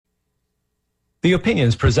The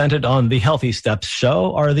opinions presented on the Healthy Steps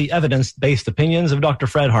show are the evidence-based opinions of Dr.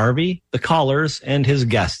 Fred Harvey, the callers, and his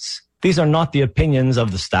guests. These are not the opinions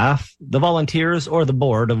of the staff, the volunteers, or the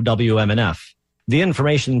board of WMNF. The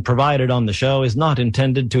information provided on the show is not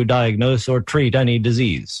intended to diagnose or treat any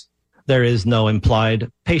disease. There is no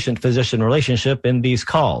implied patient-physician relationship in these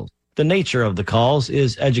calls. The nature of the calls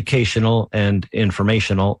is educational and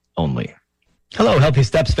informational only. Hello, Healthy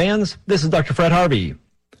Steps fans. This is Dr. Fred Harvey.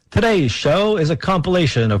 Today's show is a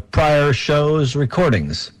compilation of prior shows'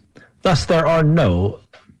 recordings. Thus, there are no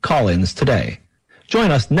call-ins today.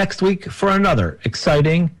 Join us next week for another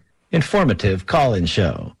exciting, informative call-in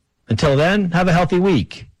show. Until then, have a healthy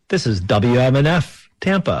week. This is WMNF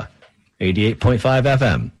Tampa, 88.5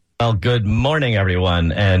 FM. Well, good morning,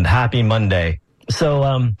 everyone, and happy Monday.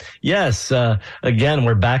 So, again,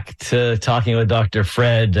 we're back to talking with Dr.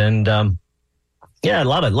 Fred, and a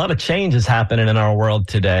lot of change is happening in our world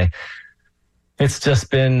today. It's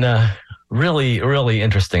just been really, really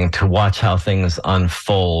interesting to watch how things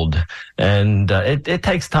unfold, and it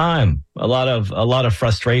takes time. A lot of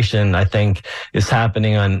frustration, I think, is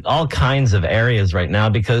happening on all kinds of areas right now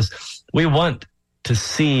because we want to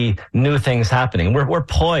see new things happening. We're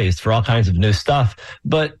poised for all kinds of new stuff,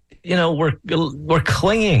 but we're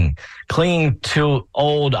clinging to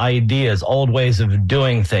old ideas, old ways of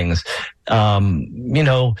doing things.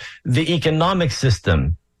 The economic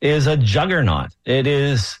system is a juggernaut. It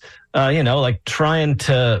is, like trying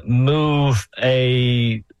to move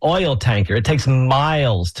a oil tanker. It takes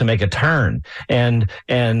miles to make a turn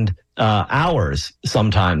and hours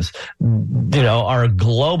sometimes. Our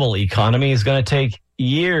global economy is going to take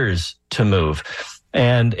years to move.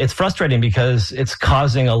 And it's frustrating because it's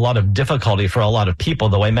causing a lot of difficulty for a lot of people,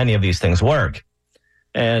 the way many of these things work.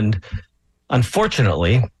 And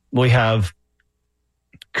unfortunately, we have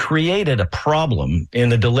created a problem in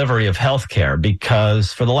the delivery of healthcare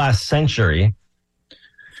because for the last century,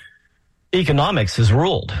 economics has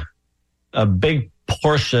ruled a big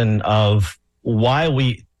portion of why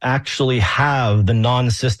we actually have the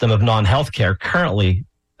non-system of non-healthcare currently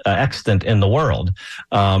extant in the world.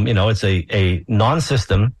 It's a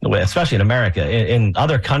non-system, especially in America. In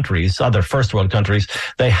other countries, other first world countries,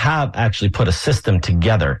 they have actually put a system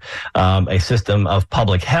together, a system of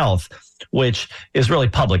public health, which is really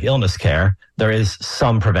public illness care. There is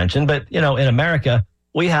some prevention, but, in America,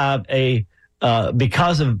 we have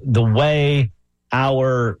because of the way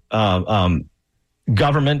our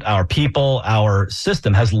government, our people, our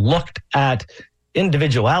system has looked at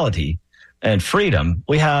individuality and freedom,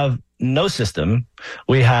 we have no system.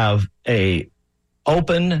 We have a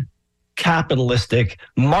open capitalistic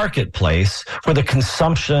marketplace for the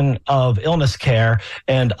consumption of illness care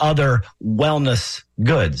and other wellness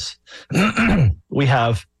goods. We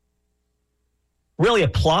have really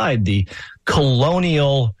applied the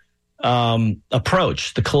colonial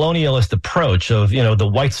approach, the colonialist approach of, the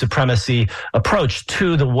white supremacy approach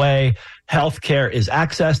to the way healthcare is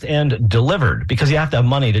accessed and delivered because you have to have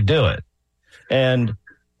money to do it. And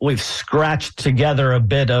we've scratched together a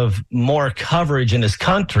bit of more coverage in this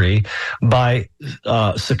country by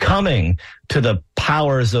succumbing to the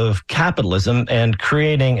powers of capitalism and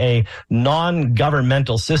creating a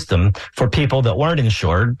non-governmental system for people that weren't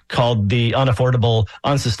insured called the Unaffordable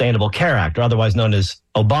Unsustainable Care Act, or otherwise known as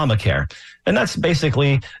Obamacare. And that's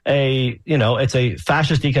basically it's a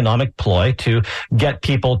fascist economic ploy to get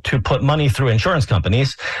people to put money through insurance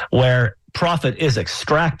companies where profit is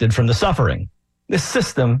extracted from the suffering. The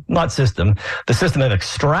system, the system of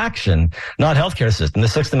extraction, not healthcare system, the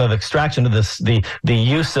system of extraction of the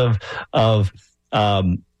use of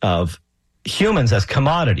humans as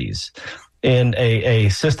commodities in a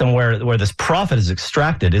system where this profit is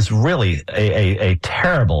extracted is really a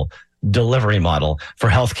terrible delivery model for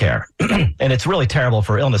healthcare. And it's really terrible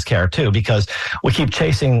for illness care too, because we keep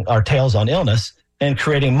chasing our tails on illness and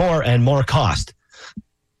creating more and more cost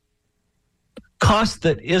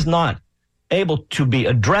that is not able to be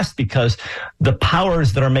addressed because the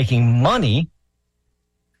powers that are making money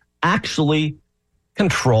actually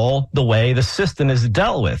control the way the system is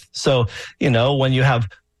dealt with. So, when you have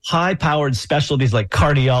high-powered specialties like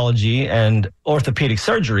cardiology and orthopedic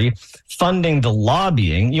surgery funding the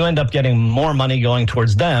lobbying, you end up getting more money going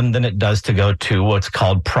towards them than it does to go to what's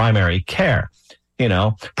called primary care.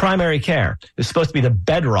 Primary care is supposed to be the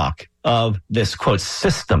bedrock of this, quote,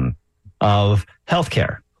 system of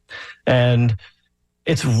healthcare. And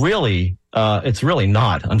it's really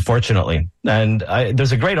not, unfortunately. And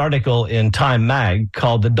there's a great article in Time Mag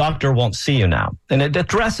called "The Doctor Won't See You Now," and it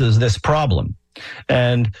addresses this problem.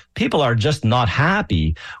 And people are just not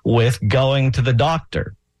happy with going to the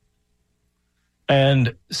doctor.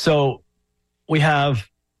 And so we have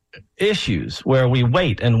issues where we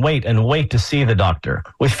wait and wait and wait to see the doctor.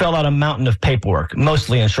 We fill out a mountain of paperwork,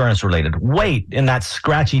 mostly insurance related. Wait in that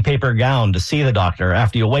scratchy paper gown to see the doctor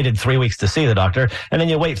after you waited 3 weeks to see the doctor. And then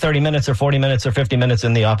you wait 30 minutes or 40 minutes or 50 minutes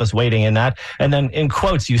in the office waiting in that. And then in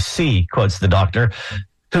quotes, you see, quotes the doctor,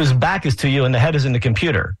 whose back is to you and the head is in the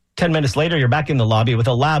computer. 10 minutes later, you're back in the lobby with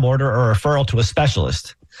a lab order or a referral to a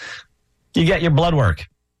specialist. You get your blood work.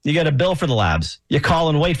 You get a bill for the labs. You call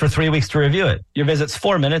and wait for 3 weeks to review it. Your visit's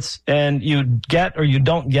 4 minutes, and you get or you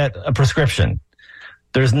don't get a prescription.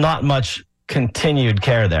 There's not much continued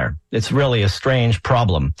care there. It's really a strange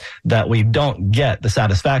problem that we don't get the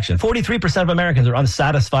satisfaction. 43% of Americans are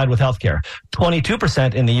unsatisfied with healthcare,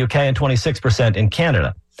 22% in the UK and 26% in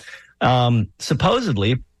Canada.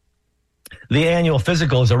 Supposedly, the annual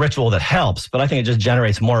physical is a ritual that helps, but I think it just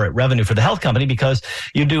generates more revenue for the health company because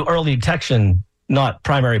you do early detection, not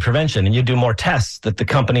primary prevention, and you do more tests that the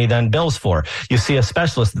company then bills for. You see a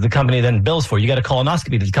specialist that the company then bills for. You get a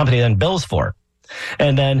colonoscopy that the company then bills for.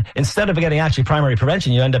 And then instead of getting actually primary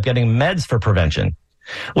prevention, you end up getting meds for prevention,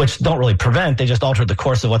 which don't really prevent. They just alter the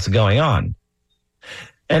course of what's going on.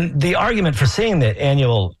 And the argument for seeing the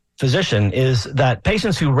annual physician is that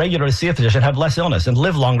patients who regularly see a physician have less illness and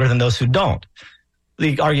live longer than those who don't.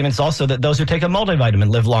 The argument is also that those who take a multivitamin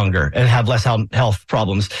live longer and have less health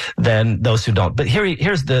problems than those who don't. But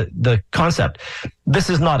here's the concept. This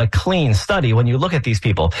is not a clean study when you look at these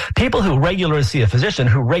people. People who regularly see a physician,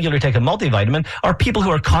 who regularly take a multivitamin, are people who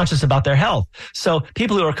are conscious about their health. So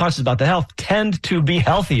people who are conscious about their health tend to be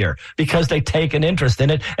healthier because they take an interest in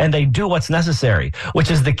it and they do what's necessary, which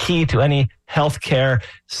is the key to any healthcare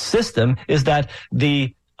system, is that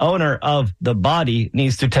the owner of the body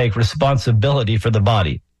needs to take responsibility for the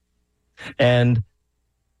body. And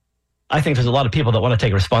I think there's a lot of people that want to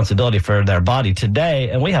take responsibility for their body today,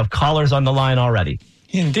 and we have callers on the line already.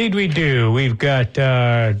 Indeed we do. We've got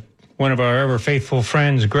one of our ever faithful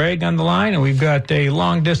friends, Greg, on the line, and we've got a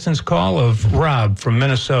long-distance call of Rob from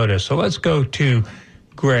Minnesota. So let's go to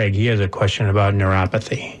Greg. He has a question about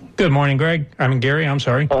neuropathy. Good morning, Greg. Gary, I'm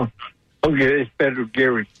sorry. Oh, okay, it's better,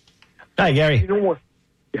 Gary. Hi, Gary. You know what?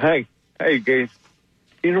 Hi, guys.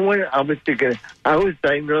 You know what I was thinking? I was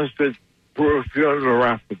diagnosed with peripheral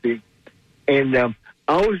neuropathy, and I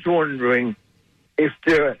was wondering if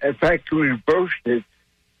I can reverse it,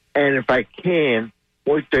 and if I can,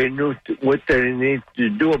 what I need to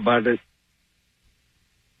do about it.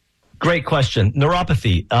 Great question.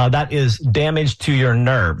 Neuropathy, that is damage to your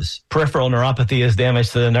nerves. Peripheral neuropathy is damage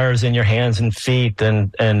to the nerves in your hands and feet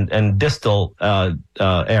and distal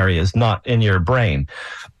areas, not in your brain.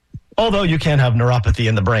 Although you can have neuropathy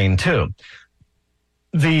in the brain too.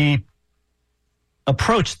 The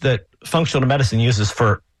approach that functional medicine uses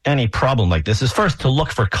for any problem like this is first to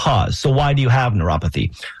look for cause. So why do you have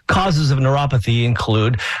neuropathy? Causes of neuropathy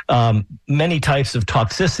include many types of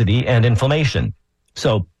toxicity and inflammation.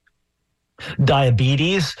 So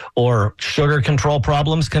diabetes or sugar control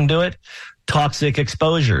problems can do it. Toxic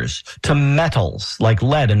exposures to metals like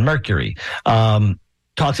lead and mercury.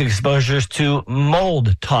 Toxic exposures to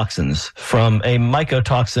mold toxins from a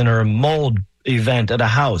mycotoxin or a mold event at a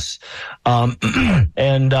house.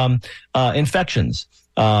 And infections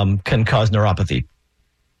can cause neuropathy.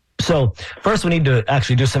 So first we need to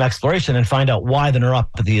actually do some exploration and find out why the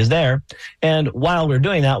neuropathy is there. And while we're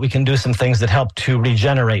doing that, we can do some things that help to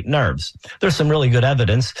regenerate nerves. There's some really good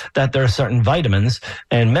evidence that there are certain vitamins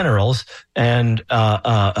and minerals and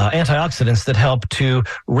antioxidants that help to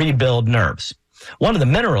rebuild nerves. One of the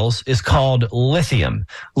minerals is called lithium.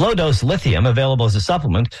 Low-dose lithium, available as a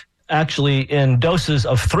supplement, actually in doses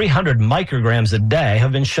of 300 micrograms a day,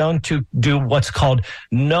 have been shown to do what's called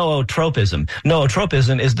nootropism.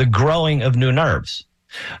 Nootropism is the growing of new nerves.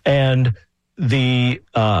 And the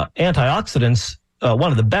antioxidants, one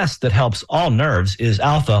of the best that helps all nerves is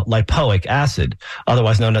alpha lipoic acid,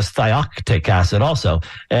 otherwise known as thioctic acid also.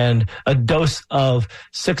 And a dose of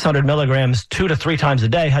 600 milligrams 2 to 3 times a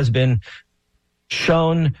day has been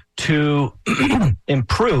shown to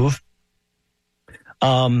improve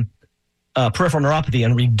peripheral neuropathy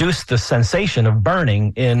and reduce the sensation of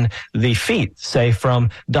burning in the feet, say from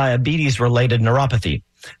diabetes-related neuropathy.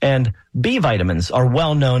 And B vitamins are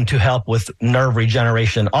well known to help with nerve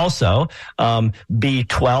regeneration also.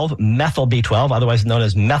 B12, methyl B12, otherwise known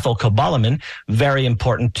as methylcobalamin, very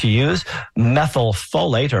important to use.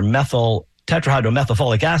 Methylfolate or methyl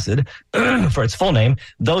tetrahydromethylfolic acid, for its full name,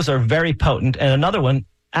 those are very potent. And another one,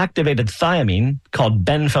 activated thiamine, called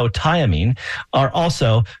benfotiamine, are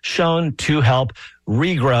also shown to help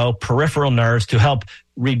regrow peripheral nerves to help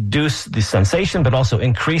reduce the sensation, but also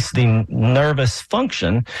increase the nervous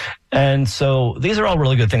function. And so these are all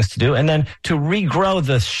really good things to do. And then to regrow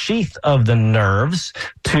the sheath of the nerves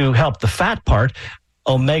to help the fat part,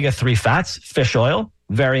 omega-3 fats, fish oil,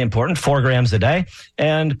 very important, 4 grams a day.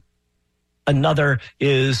 And another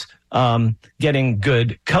is getting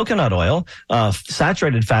good coconut oil.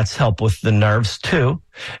 Saturated fats help with the nerves too.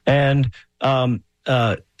 And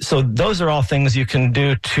so those are all things you can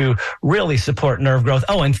do to really support nerve growth.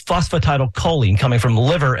 Oh, and phosphatidylcholine coming from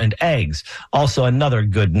liver and eggs, also another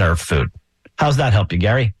good nerve food. How's that help you,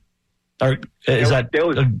 Gary? Or is that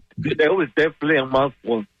was definitely a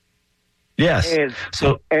mouthful. Yes.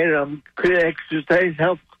 And could exercise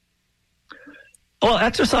help? Well,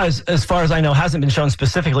 exercise, as far as I know, hasn't been shown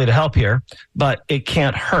specifically to help here, but it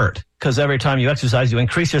can't hurt, because every time you exercise, you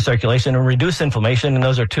increase your circulation and reduce inflammation, and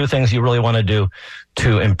those are two things you really want to do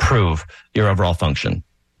to improve your overall function.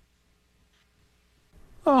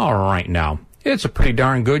 All right, now, it's a pretty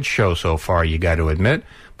darn good show so far, you got to admit,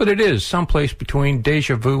 but it is someplace between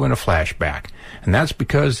deja vu and a flashback, and that's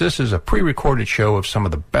because this is a pre-recorded show of some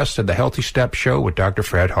of the best of the Healthy Steps show with Dr.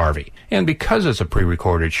 Fred Harvey. And because it's a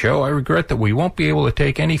pre-recorded show, I regret that we won't be able to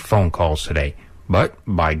take any phone calls today. But,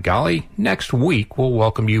 by golly, next week we'll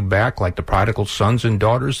welcome you back like the prodigal sons and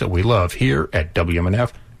daughters that we love here at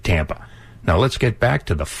WMNF Tampa. Now let's get back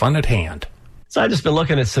to the fun at hand. So I've just been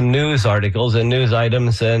looking at some news articles and news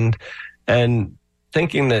items and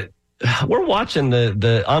thinking that we're watching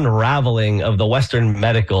the unraveling of the Western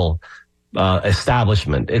medical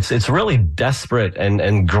establishment. It's really desperate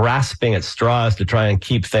and grasping at straws to try and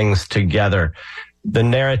keep things together. The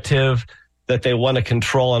narrative that they want to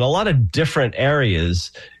control in a lot of different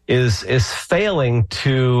areas is failing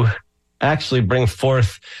to actually bring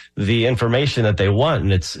forth the information that they want.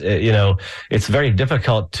 And it's very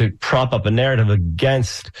difficult to prop up a narrative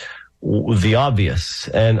against the obvious.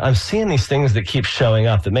 And I'm seeing these things that keep showing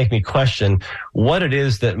up that make me question what it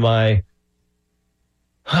is that my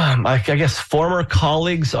I guess former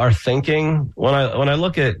colleagues are thinking. When I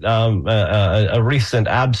look at a recent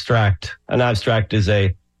abstract, an abstract is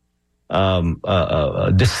a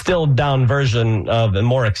distilled down version of a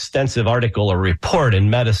more extensive article or report in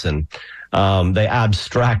medicine. They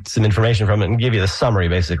abstract some information from it and give you the summary,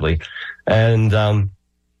 basically. And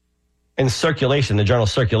in Circulation, the journal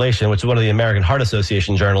Circulation, which is one of the American Heart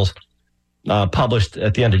Association journals, published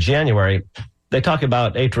at the end of January, they talk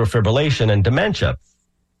about atrial fibrillation and dementia.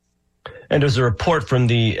 And there's a report from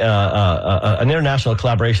an international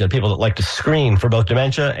collaboration of people that like to screen for both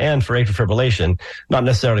dementia and for atrial fibrillation, not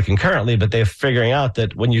necessarily concurrently, but they're figuring out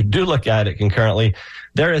that when you do look at it concurrently,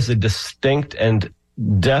 there is a distinct and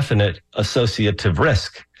definite associative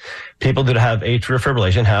risk. People that have atrial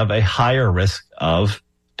fibrillation have a higher risk of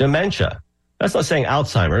dementia. That's not saying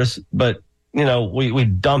Alzheimer's, but we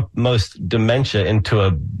dump most dementia into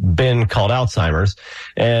a bin called Alzheimer's.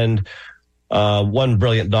 And one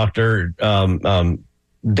brilliant doctor,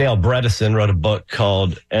 Dale Bredesen, wrote a book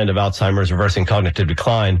called End of Alzheimer's, Reversing Cognitive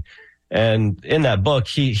Decline. And in that book,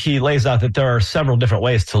 he lays out that there are several different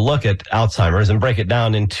ways to look at Alzheimer's and break it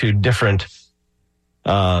down into different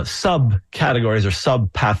subcategories or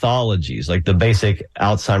subpathologies. Like the basic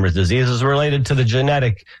Alzheimer's disease is related to the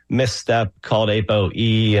genetic misstep called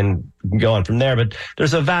ApoE, and go on from there. But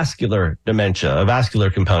there's a vascular dementia, a vascular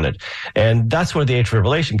component. And that's where the atrial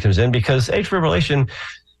fibrillation comes in, because atrial fibrillation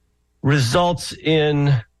results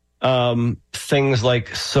in things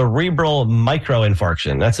like cerebral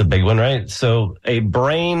microinfarction. That's a big one, right? So a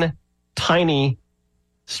brain tiny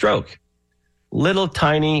stroke. Little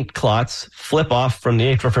tiny clots flip off from the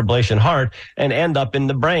atrial fibrillation heart and end up in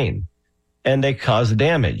the brain, and they cause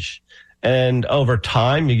damage. And over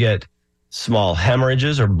time, you get small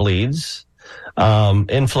hemorrhages or bleeds,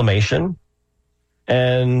 inflammation,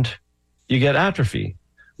 and you get atrophy.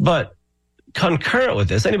 But concurrent with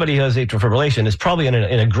this, anybody who has atrial fibrillation is probably in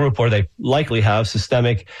a group where they likely have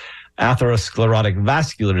systemic atherosclerotic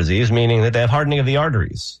vascular disease, meaning that they have hardening of the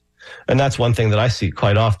arteries. And that's one thing that I see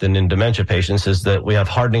quite often in dementia patients, is that we have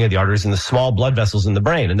hardening of the arteries in the small blood vessels in the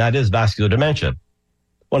brain, and that is vascular dementia.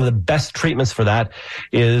 One of the best treatments for that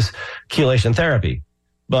is chelation therapy,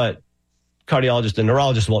 but cardiologists and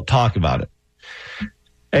neurologists won't talk about it.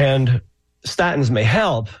 And statins may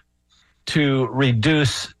help to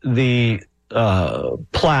reduce the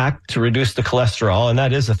plaque, to reduce the cholesterol, and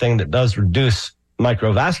that is a thing that does reduce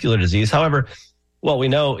microvascular disease. However, what we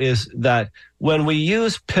know is that when we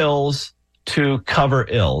use pills to cover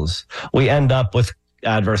ills, we end up with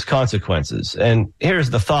adverse consequences. And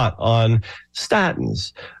here's the thought on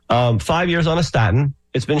statins. 5 years on a statin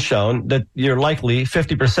it's been shown that you're likely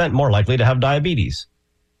 50% more likely to have diabetes.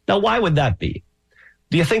 Now, why would that be?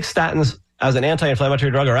 Do you think statins as an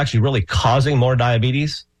anti-inflammatory drug are actually really causing more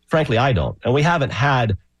diabetes? Frankly, I don't. And we haven't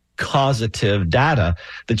had causative data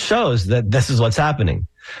that shows that this is what's happening.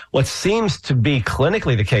 What seems to be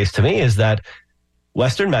clinically the case to me is that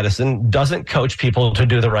Western medicine doesn't coach people to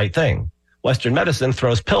do the right thing. Western medicine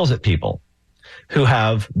throws pills at people who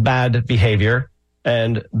have bad behavior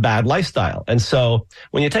and bad lifestyle. And so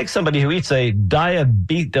when you take somebody who eats a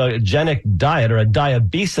diabetogenic diet or a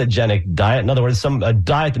diabesogenic diet, in other words, a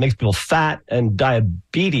diet that makes people fat and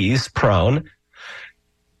diabetes prone,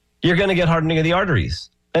 you're going to get hardening of the arteries.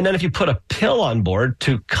 And then if you put a pill on board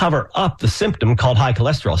to cover up the symptom called high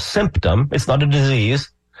cholesterol, symptom, it's not a disease.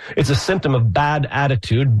 It's a symptom of bad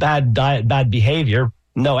attitude, bad diet, bad behavior,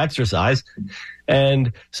 no exercise.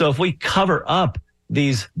 And so if we cover up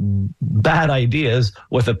these bad ideas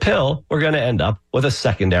with a pill, we're going to end up with a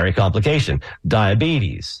secondary complication,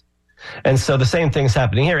 diabetes. And so the same thing's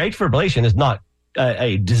happening here. Atrial fibrillation is not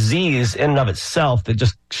a disease in and of itself that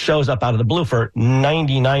just shows up out of the blue for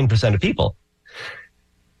 99% of people.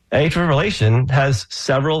 Atrial fibrillation has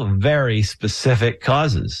several very specific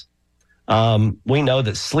causes. We know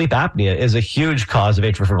that sleep apnea is a huge cause of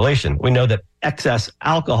atrial fibrillation. We know that excess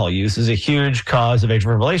alcohol use is a huge cause of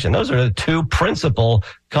atrial fibrillation. Those are the two principal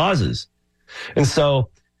causes. And so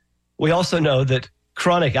we also know that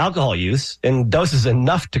chronic alcohol use in doses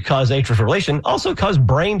enough to cause atrial fibrillation also cause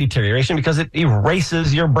brain deterioration because it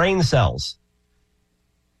erases your brain cells.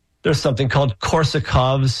 There's something called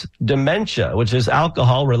Korsakov's dementia, which is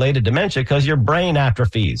alcohol-related dementia because your brain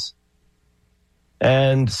atrophies.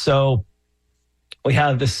 And so we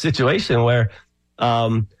have this situation where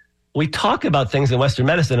we talk about things in Western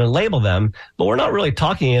medicine and label them, but we're not really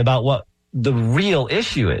talking about what the real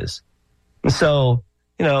issue is. And so,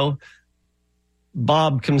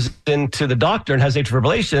 Bob comes into the doctor and has atrial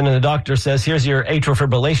fibrillation, and the doctor says, here's your atrial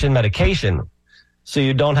fibrillation medication, so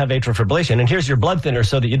you don't have atrial fibrillation. And here's your blood thinner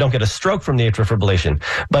so that you don't get a stroke from the atrial fibrillation.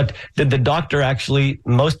 But did the doctor actually,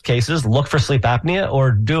 most cases, look for sleep apnea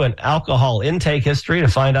or do an alcohol intake history to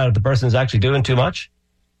find out if the person is actually doing too much?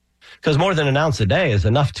 Because more than an ounce a day is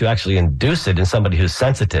enough to actually induce it in somebody who's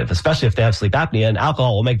sensitive, especially if they have sleep apnea, and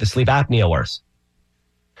alcohol will make the sleep apnea worse.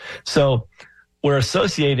 So we're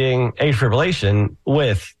associating atrial fibrillation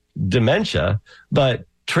with dementia, but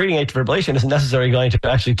treating atrial fibrillation isn't necessarily going to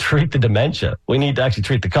actually treat the dementia. We need to actually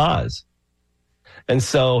treat the cause. And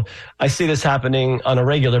so I see this happening on a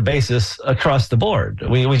regular basis across the board.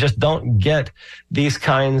 We just don't get these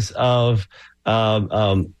kinds of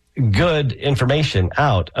good information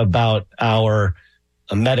out about our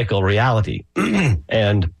medical reality.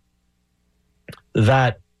 And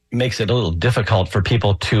that makes it a little difficult for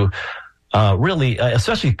people to really,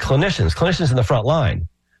 especially clinicians in the front line,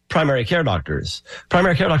 primary care doctors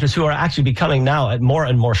who are actually becoming now at more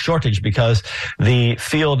and more shortage because the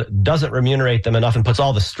field doesn't remunerate them enough and puts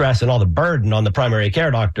all the stress and all the burden on the primary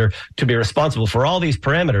care doctor to be responsible for all these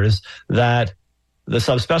parameters that the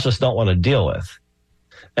subspecialists don't want to deal with.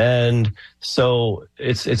 And so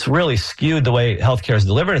it's really skewed the way healthcare is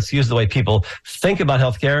delivered. It skews the way people think about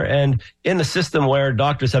healthcare. And in the system where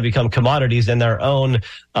doctors have become commodities in their own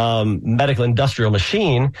medical industrial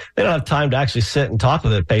machine, they don't have time to actually sit and talk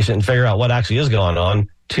with a patient and figure out what actually is going on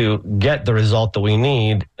to get the result that we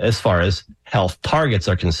need as far as health targets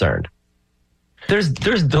are concerned. There's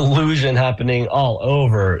delusion happening all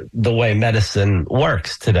over the way medicine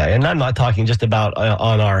works today. And I'm not talking just about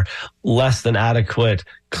on our less than adequate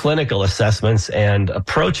clinical assessments and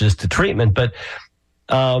approaches to treatment, but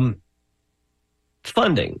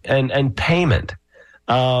funding and payment.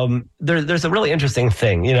 There's a really interesting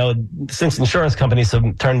thing, since insurance companies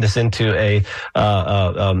have turned this into a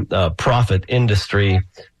profit industry,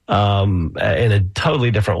 in a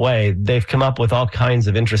totally different way. They've come up with all kinds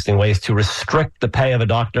of interesting ways to restrict the pay of a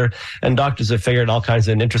doctor, and doctors have figured all kinds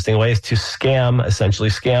of interesting ways to essentially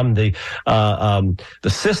scam the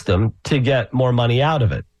system to get more money out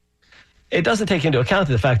of it. It doesn't take into account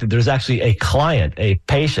the fact that there's actually a client, a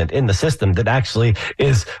patient in the system that actually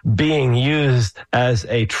is being used as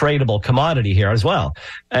a tradable commodity here as well.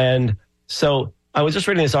 And so I was just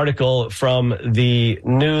reading this article from the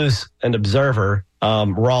News and Observer,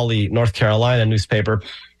 Raleigh, North Carolina newspaper.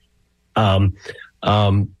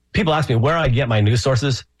 People ask me where I get my news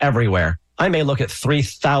sources. Everywhere. I may look at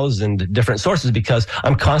 3,000 different sources because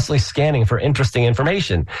I'm constantly scanning for interesting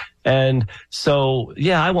information. And so,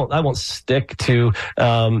 yeah, I won't stick to,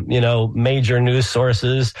 major news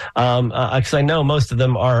sources, because I know most of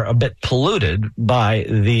them are a bit polluted by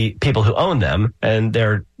the people who own them and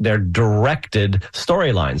their directed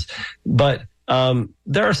storylines. But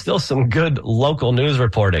there are still some good local news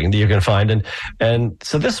reporting that you can find. And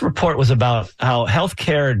so this report was about how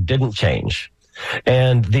healthcare didn't change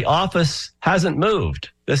and the office hasn't moved.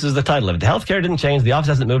 This is the title of it. The healthcare didn't change. The office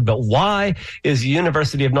hasn't moved. But why is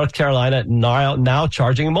University of North Carolina now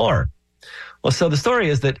charging more? Well, so the story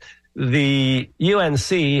is that the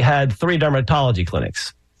UNC had 3 dermatology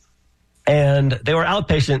clinics, and they were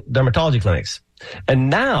outpatient dermatology clinics. And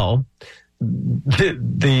now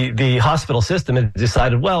the hospital system has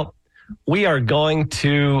decided, well, we are going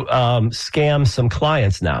to scam some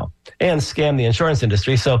clients now and scam the insurance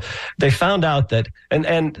industry. So they found out that, and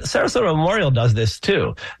Sarasota Memorial does this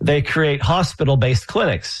too. They create hospital-based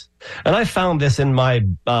clinics. And I found this in my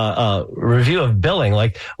review of billing.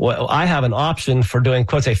 Like, well, I have an option for doing,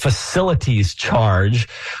 quotes, a facilities charge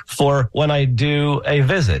for when I do a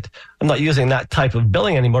visit. I'm not using that type of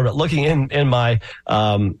billing anymore, but looking in my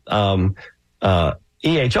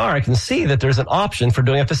EHR, I can see that there's an option for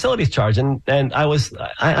doing a facilities charge. And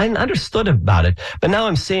I understood about it, but now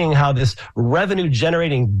I'm seeing how this revenue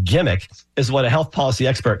generating gimmick is what a health policy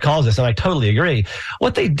expert calls this. And I totally agree.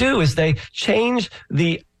 What they do is they change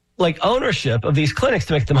the ownership of these clinics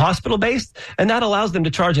to make them hospital based. And that allows them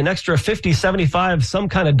to charge an extra 50, 75, some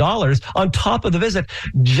kind of dollars on top of the visit,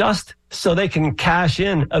 just so they can cash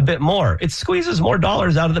in a bit more. It squeezes more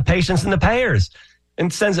dollars out of the patients and the payers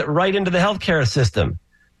and sends it right into the healthcare system.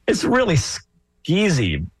 It's really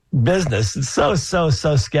skeezy business. It's so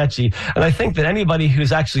sketchy. And I think that anybody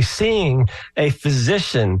who's actually seeing a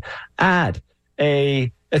physician at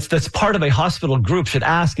that's part of a hospital group should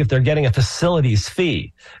ask if they're getting a facilities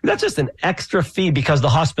fee. That's just an extra fee because the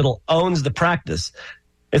hospital owns the practice.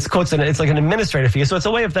 It's like an administrative fee. So it's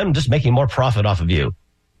a way of them just making more profit off of you.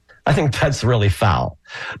 I think that's really foul.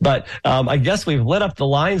 But I guess we've lit up the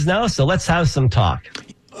lines now, so let's have some talk.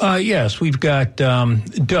 Yes, we've got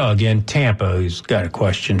Doug in Tampa who's got a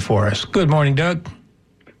question for us. Good morning, Doug.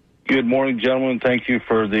 Good morning, gentlemen. Thank you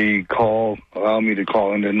for the call. Allow me to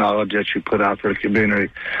call in the knowledge that you put out for the community.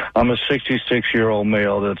 I'm a 66-year-old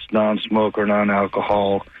male that's non-smoker,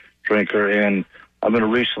 non-alcohol drinker, and I've been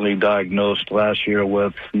recently diagnosed last year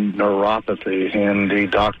with neuropathy. And the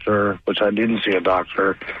doctor, which I didn't see a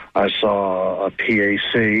doctor, I saw a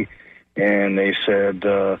PAC, and they said,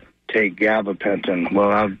 take gabapentin.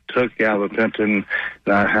 Well, I took gabapentin,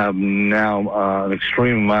 and I have now an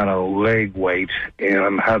extreme amount of leg weight, and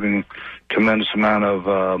I'm having tremendous amount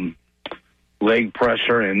of leg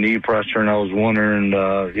pressure and knee pressure, and I was wondering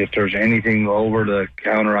if there's anything over the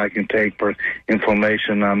counter I can take for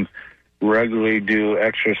inflammation. I'm regularly do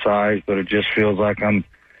exercise, but it just feels like I'm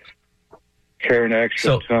carrying an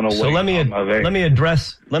extra ton of weight. So let me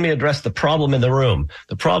address the problem in the room.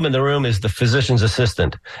 The problem in the room is the physician's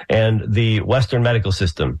assistant and the Western medical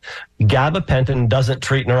system. Gabapentin doesn't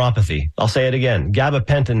treat neuropathy. I'll say it again.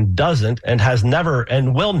 Gabapentin doesn't and has never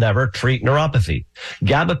and will never treat neuropathy.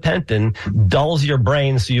 Gabapentin dulls your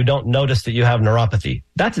brain so you don't notice that you have neuropathy.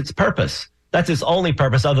 That's its purpose. That's its only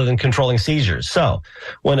purpose other than controlling seizures. So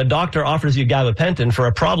when a doctor offers you gabapentin for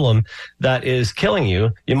a problem that is killing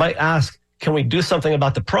you, you might ask, can we do something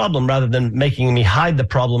about the problem rather than making me hide the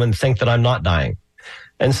problem and think that I'm not dying?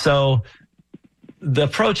 And so the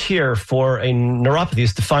approach here for a neuropathy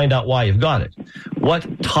is to find out why you've got it.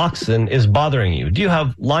 What toxin is bothering you? Do you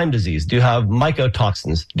have Lyme disease? Do you have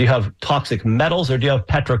mycotoxins? Do you have toxic metals, or do you have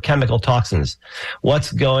petrochemical toxins?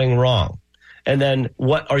 What's going wrong? And then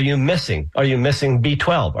what are you missing? Are you missing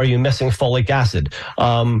B12? Are you missing folic acid?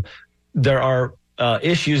 There are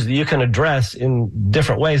issues that you can address in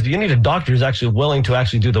different ways, but you need a doctor who's actually willing to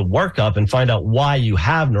actually do the workup and find out why you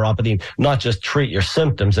have neuropathy, not just treat your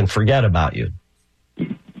symptoms and forget about you.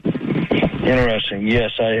 Interesting.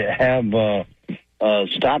 Yes, I have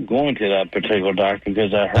stopped going to that particular doctor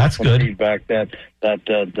because I heard some feedback that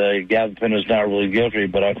the gabapentin is not really good for you,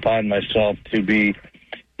 but I find myself to be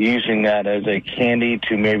using that as a candy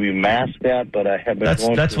to maybe mask that, but I have been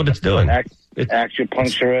that's what it's doing.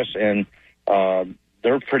 Acupuncturist, and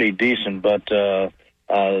they're pretty decent, but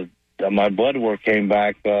my blood work came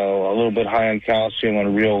back a little bit high on calcium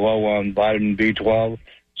and real low on vitamin B12.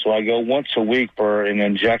 So I go once a week for an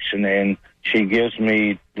injection, and she gives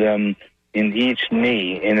me them in each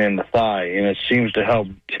knee and in the thigh, and it seems to help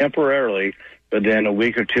temporarily, but then a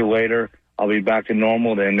week or two later, I'll be back to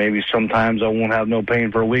normal. Then maybe sometimes I won't have no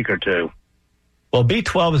pain for a week or two. Well,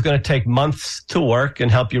 B12 is going to take months to work and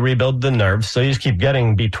help you rebuild the nerves. So you just keep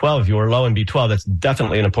getting B12. If you were low in B12, that's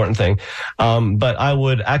definitely an important thing. But I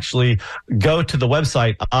would actually go to the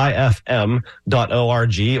website ifm.org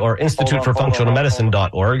or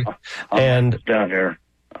instituteforfunctionalmedicine.org. And down here.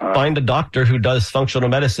 find a doctor who does functional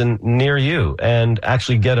medicine near you and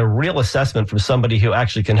actually get a real assessment from somebody who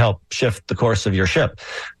actually can help shift the course of your ship.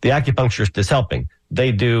 The acupuncturist is helping.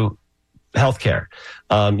 They do healthcare.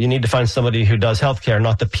 You need to find somebody who does healthcare,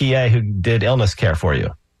 not the PA who did illness care for you.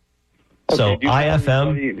 Okay, So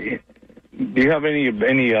IFM. Do you have any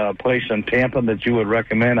place in Tampa that you would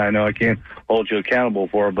recommend? I know I can't hold you accountable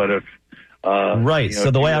for it, but if right. So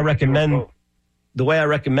the way I recommend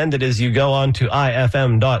it is you go on to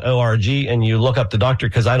ifm.org and you look up the doctor,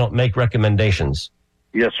 because I don't make recommendations.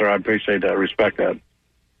 Yes, sir. I appreciate that. Respect that.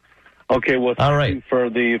 Okay. Well, thank you for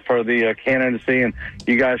the candidacy, and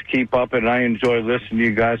you guys keep up. And I enjoy listening to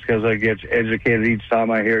you guys because I get educated each time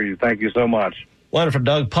I hear you. Thank you so much. Wonderful,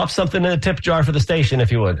 Doug. Pop something in the tip jar for the station,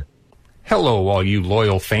 if you would. Hello, all you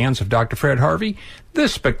loyal fans of Dr. Fred Harvey.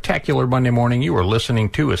 This spectacular Monday morning, you are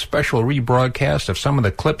listening to a special rebroadcast of some of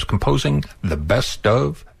the clips composing the Best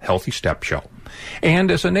of Healthy Step Show.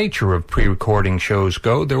 And as the nature of pre-recording shows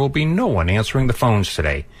go, there will be no one answering the phones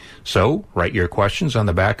today. So, write your questions on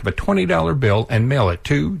the back of a $20 bill and mail it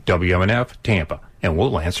to WMNF Tampa, and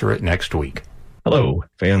we'll answer it next week. Hello,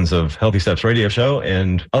 fans of Healthy Steps Radio Show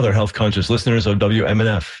and other health-conscious listeners of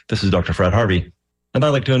WMNF. This is Dr. Fred Harvey. And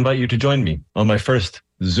I'd like to invite you to join me on my first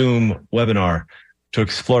Zoom webinar to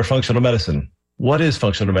explore functional medicine. What is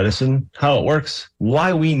functional medicine, how it works,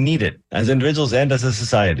 why we need it as individuals and as a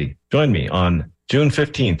society. Join me on June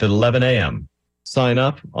 15th at 11 a.m. Sign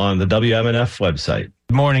up on the WMNF website.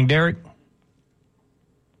 Good morning, Derek.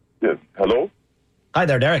 Yes. Hello? Hi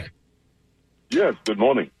there, Derek. Yes, good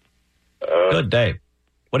morning. Good day.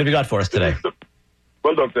 What have you got for us today?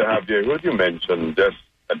 Well, Dr. Harvey, I heard you mention just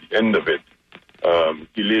at the end of it,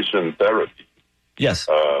 chelation therapy. Yes.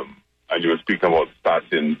 And you were speaking about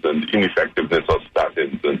statins and the ineffectiveness of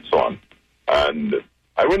statins and so on. And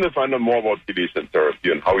I want to find out more about chelation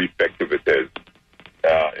therapy and how effective it is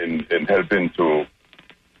in helping to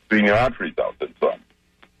clean your arteries out and so on.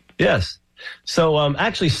 Yes. So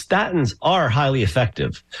actually, statins are highly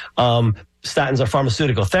effective. Statins are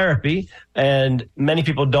pharmaceutical therapy, and many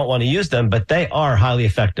people don't want to use them, but they are highly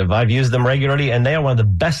effective. I've used them regularly, and they are one of the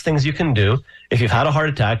best things you can do if you've had a heart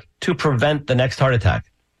attack to prevent the next heart attack.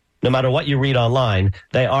 No matter what you read online,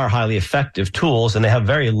 they are highly effective tools, and they have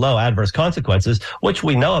very low adverse consequences, which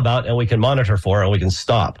we know about and we can monitor for and we can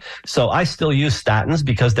stop. So I still use statins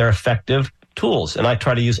because they're effective tools, and I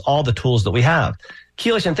try to use all the tools that we have.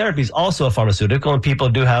 Chelation therapy is also a pharmaceutical, and people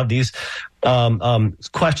do have these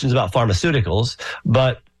questions about pharmaceuticals.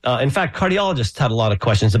 But in fact, cardiologists had a lot of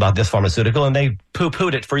questions about this pharmaceutical, and they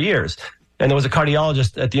poo-pooed it for years. And there was a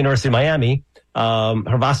cardiologist at the University of Miami,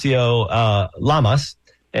 Gervasio Lamas,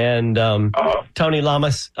 and Tony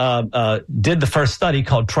Lamas did the first study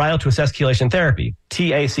called Trial to Assess Chelation Therapy,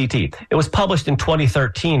 TACT. It was published in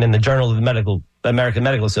 2013 in the Journal of the American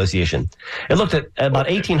Medical Association. It looked at about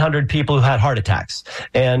 1,800 people who had heart attacks.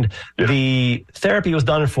 And the therapy was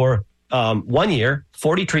done for 1 year,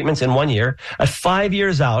 40 treatments in 1 year. At 5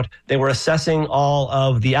 years out, they were assessing all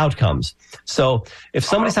of the outcomes. So if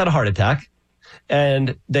somebody's had a heart attack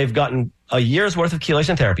and they've gotten a year's worth of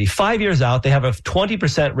chelation therapy, 5 years out, they have a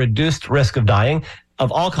 20% reduced risk of dying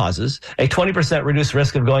of all causes, a 20% reduced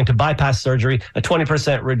risk of going to bypass surgery, a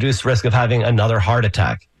 20% reduced risk of having another heart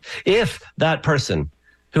attack. If that person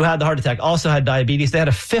who had the heart attack also had diabetes, they had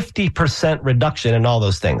a 50% reduction in all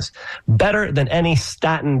those things. Better than any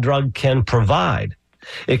statin drug can provide.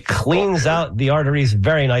 It cleans out the arteries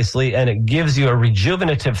very nicely, and it gives you a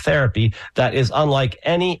rejuvenative therapy that is unlike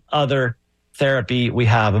any other therapy we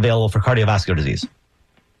have available for cardiovascular disease.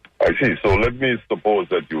 I see. So let me suppose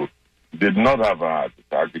that you did not have a heart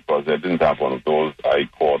attack because I didn't have one of those. I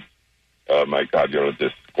caught, my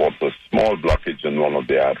cardiologist caught a small blockage in one of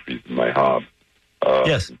the arteries in my heart.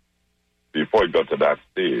 Yes. Before it got to that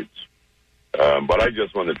stage. But I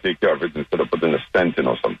just want to take care of it instead of putting a stent in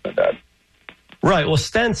or something like that. Right. Well,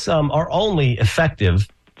 stents are only effective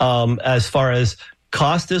as far as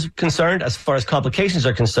cost is concerned, as far as complications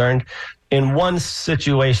are concerned, in one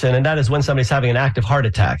situation, and that is when somebody's having an active heart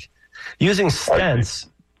attack. Using stents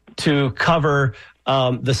to cover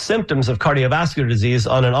the symptoms of cardiovascular disease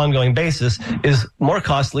on an ongoing basis is more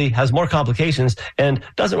costly, has more complications, and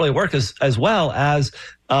doesn't really work as well as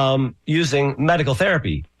using medical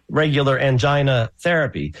therapy, regular angina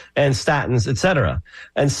therapy, and statins, et cetera.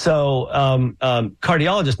 And so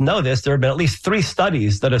cardiologists know this. There have been at least 3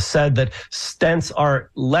 studies that have said that stents are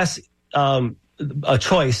less a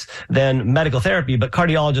choice than medical therapy, but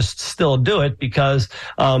cardiologists still do it because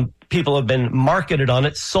people have been marketed on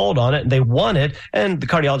it, sold on it, and they want it, and the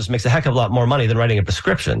cardiologist makes a heck of a lot more money than writing a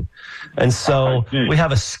prescription. And so we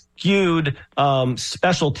have a skewed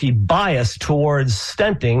specialty bias towards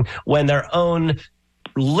stenting when their own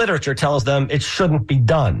literature tells them it shouldn't be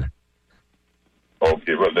done.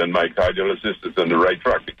 Okay, well then my cardiologist is on the right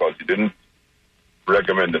track because he didn't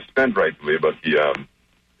recommend the stent right away, but he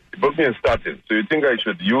put me on statin. So you think I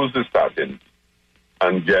should use the statin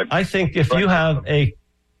and get... I think if you have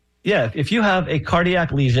a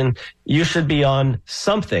cardiac lesion, you should be on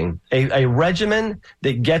something, a regimen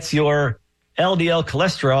that gets your LDL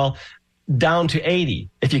cholesterol down to 80.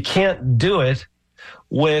 If you can't do it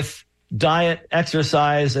with diet,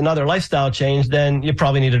 exercise, and other lifestyle change, then you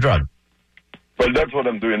probably need a drug. Well, that's what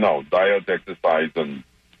I'm doing now, diet, exercise, and,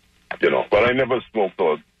 but I never smoked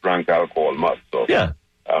or drank alcohol much. So yeah.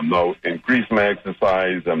 I'm now increased my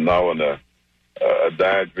exercise. I'm now on a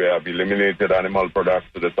diet where I've eliminated animal products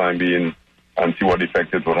for the time being and see what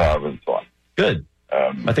effect it would have and so on. Good.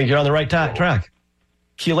 I think you're on the right track.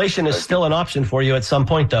 Chelation is still an option for you at some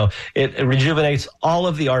point, though. It rejuvenates all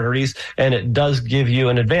of the arteries, and it does give you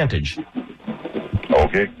an advantage.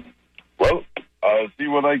 Okay. Well, I'll see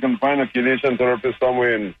what I can find a chelation therapist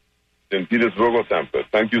somewhere in Petersburg or Tampa.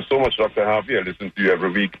 Thank you so much, Dr. Harvey. I listen to you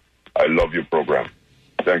every week. I love your program.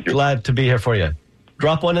 Thank you. Glad to be here for you.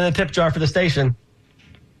 Drop one in the tip jar for the station.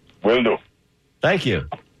 Will do. Thank you.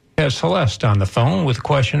 We have Celeste on the phone with a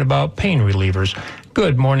question about pain relievers.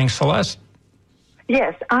 Good morning, Celeste.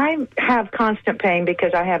 Yes, I have constant pain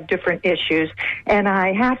because I have different issues, and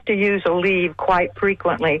I have to use Aleve quite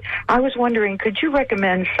frequently. I was wondering, could you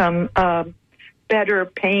recommend some better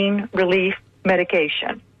pain relief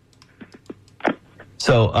medication?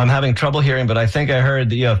 So I'm having trouble hearing, but I think I heard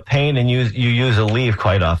that you have pain and you use Aleve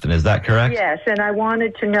quite often. Is that correct? Yes, and I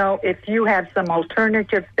wanted to know if you have some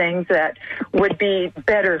alternative things that would be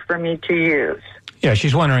better for me to use. Yeah,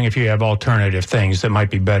 she's wondering if you have alternative things that might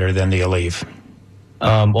be better than the Aleve.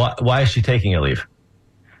 Why is she taking Aleve?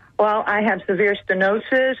 Well, I have severe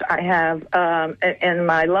stenosis. I have, in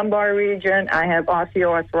my lumbar region, I have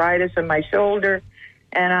osteoarthritis in my shoulder,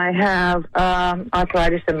 and I have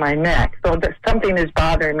arthritis in my neck. So something is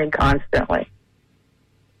bothering me constantly.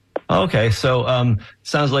 Okay, so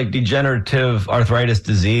sounds like degenerative arthritis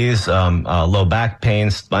disease, low back pain,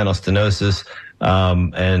 spinal stenosis,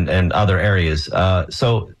 and other areas.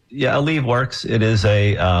 So yeah, Aleve works. It is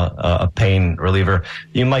a pain reliever.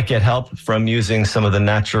 You might get help from using some of the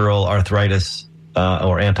natural arthritis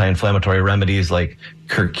or anti-inflammatory remedies like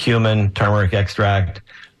curcumin, turmeric extract,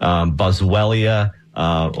 boswellia,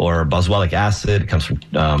 or boswellic acid. It comes from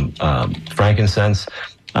frankincense,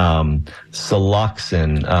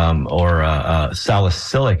 siloxane, or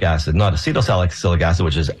salicylic acid, not acetylsalicylic acid,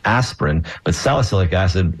 which is aspirin, but salicylic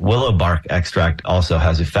acid, willow bark extract also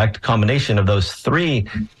has effect. Combination of those three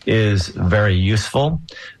is very useful.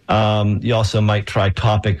 You also might try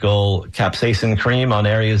topical capsaicin cream on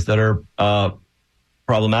areas that are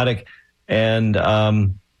problematic, and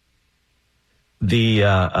the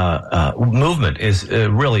movement is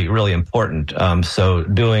really, really important. So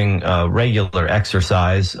doing regular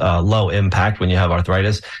exercise, low impact when you have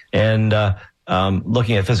arthritis, and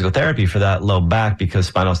looking at physical therapy for that low back, because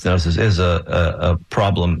spinal stenosis is a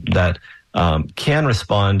problem that can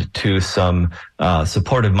respond to some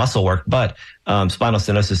supportive muscle work, but spinal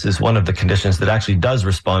stenosis is one of the conditions that actually does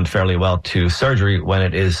respond fairly well to surgery when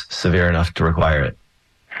it is severe enough to require it.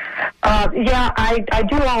 Yeah, I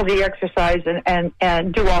do all the exercise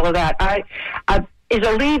and do all of that. Is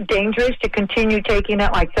Aleve dangerous to continue taking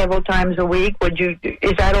it like several times a week?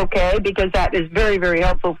 Is that okay? Because that is very, very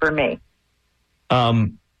helpful for me.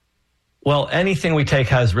 Well, anything we take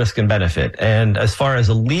has risk and benefit. And as far as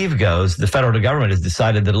Aleve goes, the federal government has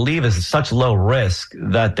decided that Aleve is such low risk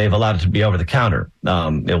that they've allowed it to be over the counter.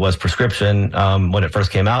 It was prescription when it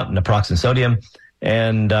first came out, naproxen sodium,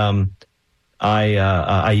 and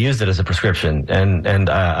I used it as a prescription, and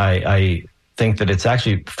I think that it's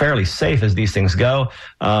actually fairly safe as these things go,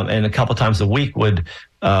 and a couple times a week would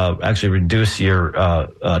actually reduce your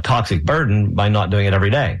toxic burden by not doing it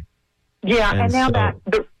every day. Yeah, and now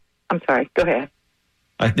so, I'm sorry. Go ahead.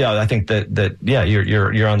 I think that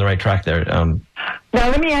you're on the right track there. Now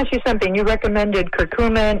let me ask you something. You recommended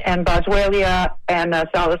curcumin and boswellia and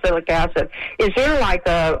salicylic acid. Is there like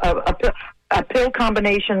a pill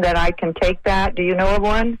combination that I can take that? Do you know of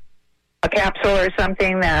one? A capsule or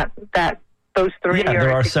something that those three? Yeah,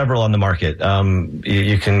 there are several on the market.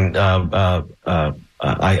 You can.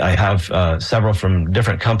 I have several from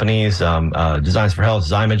different companies. Designs for Health,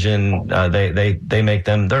 Zymogen. They make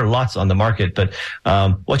them. There are lots on the market, but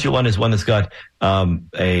what you want is one that's got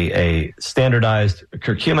a standardized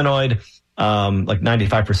curcuminoid, like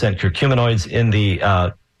 95% curcuminoids in the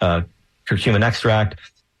curcumin extract.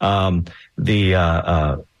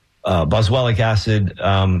 The boswellic acid.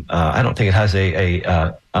 I don't think it has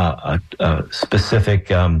a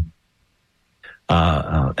specific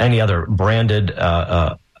any other branded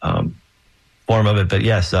form of it, but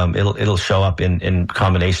yes, it'll show up in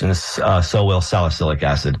combinations. So will salicylic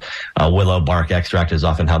acid. Willow bark extract is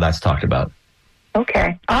often how that's talked about.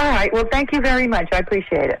 Okay. All right. Well, thank you very much. I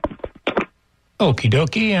appreciate it. Okie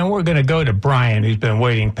dokie, and we're going to go to Brian, who's been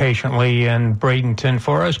waiting patiently in Bradenton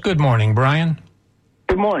for us. Good morning, Brian.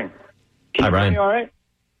 Good morning. Can Hi, you Brian. hear me all right?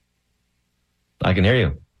 I can hear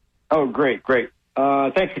you. Oh, great.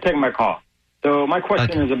 Thanks for taking my call. So my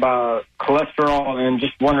question is about cholesterol, and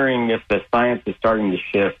just wondering if the science is starting to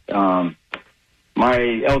shift. My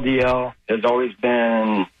LDL has always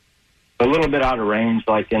been a little bit out of range,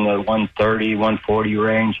 like in the 130, 140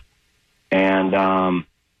 range, and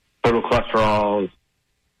total cholesterol is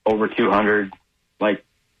over 200, like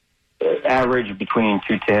average between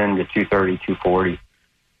 210 to 230, 240.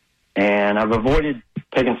 And I've avoided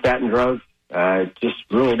taking statin drugs. I just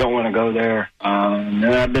really don't want to go there. And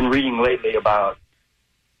I've been reading lately about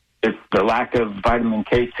it's the lack of vitamin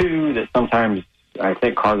K2 that sometimes I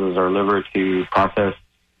think causes our liver to process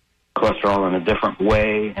cholesterol in a different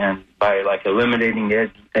way. And by like eliminating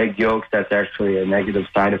egg yolks, that's actually a negative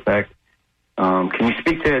side effect. Can you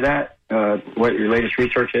speak to that, what your latest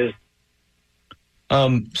research is?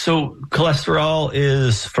 So cholesterol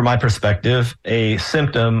is, from my perspective, a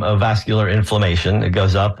symptom of vascular inflammation. It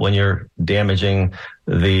goes up when you're damaging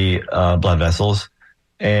the blood vessels,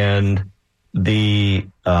 and the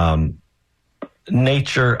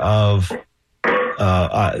nature of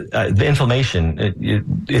the inflammation.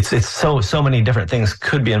 It's so many different things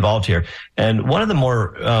could be involved here. And one of the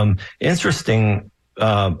more interesting,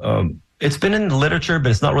 it's been in the literature,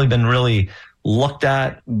 but it's not really been looked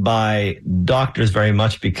at by doctors very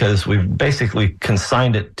much because we've basically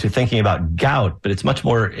consigned it to thinking about gout, but it's much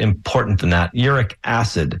more important than that. Uric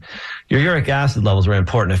acid. Your uric acid levels are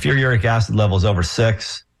important. If your uric acid level is over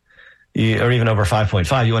 6 or even over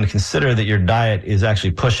 5.5, you want to consider that your diet is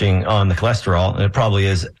actually pushing on the cholesterol, and it probably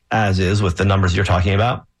is, as is with the numbers you're talking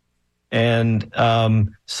about. And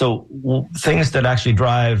so things that actually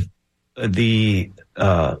drive the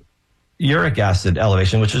uric acid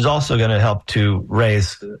elevation, which is also going to help to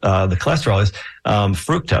raise the cholesterol, is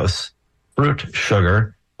fructose, fruit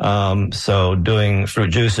sugar. So doing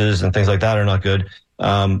fruit juices and things like that are not good.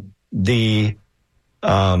 The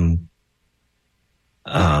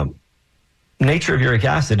nature of uric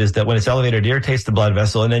acid is that when it's elevated, it irritates the blood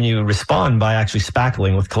vessel, and then you respond by actually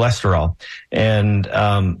spackling with cholesterol. And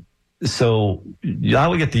so I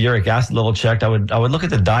would get the uric acid level checked. I would look at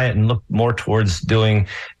the diet and look more towards doing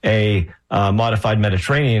a modified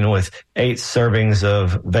Mediterranean with 8 servings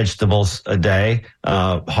of vegetables a day,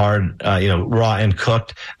 hard, raw and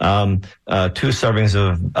cooked, 2 servings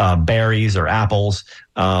of berries or apples,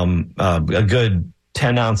 a good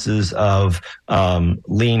 10 ounces of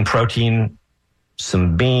lean protein,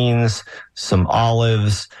 some beans, some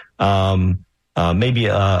olives, maybe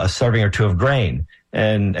a serving or 2 of grain.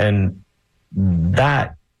 And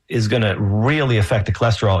that is going to really affect the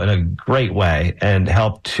cholesterol in a great way and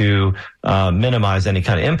help to minimize any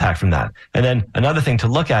kind of impact from that. And then another thing to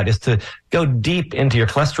look at is to go deep into your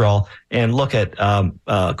cholesterol and look at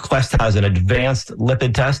Quest has an advanced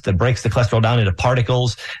lipid test that breaks the cholesterol down into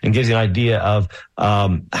particles and gives you an idea of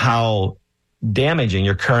how damaging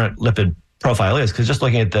your current lipid profile is. Because just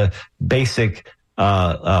looking at the basic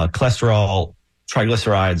cholesterol,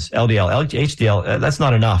 triglycerides, LDL, HDL, that's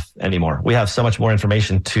not enough anymore. We have so much more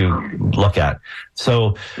information to look at.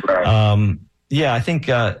 So, I think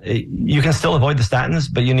you can still avoid the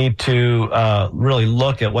statins, but you need to really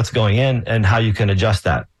look at what's going in and how you can adjust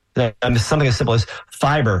that. And something as simple as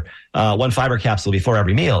fiber, 1 fiber capsule before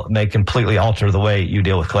every meal may completely alter the way you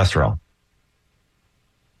deal with cholesterol.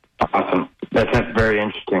 Awesome. That's very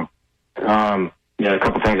interesting. A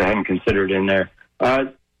couple things I hadn't considered in there.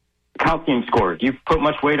 Calcium score. Do you put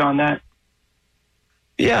much weight on that?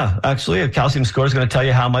 Yeah, actually, a calcium score is going to tell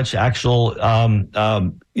you how much actual,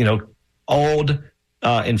 old,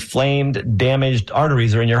 inflamed, damaged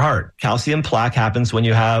arteries are in your heart. Calcium plaque happens when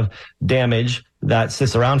you have damage that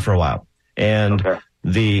sits around for a while. And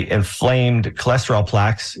the inflamed cholesterol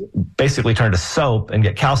plaques basically turn to soap and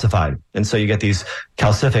get calcified. And so you get these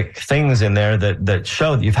calcific things in there that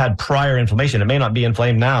show that you've had prior inflammation. It may not be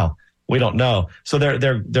inflamed now. We don't know. So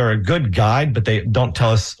they're a good guide, but they don't tell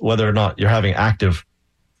us whether or not you're having active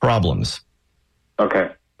problems. Okay.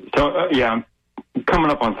 So, I'm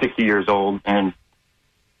coming up on 60 years old and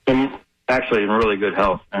actually in really good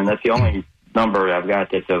health. And that's the only number I've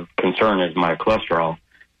got that's of concern is my cholesterol.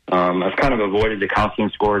 I've kind of avoided the calcium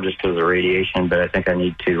score just because of the radiation, but I think I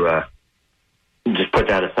need to just put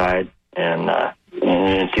that aside and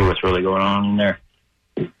see what's really going on in there.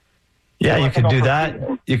 Yeah, you could do that.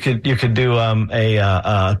 You could do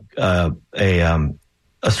a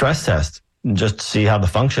stress test and just see how the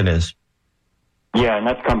function is. Yeah, and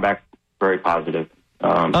that's come back very positive.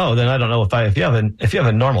 Then I don't know if you have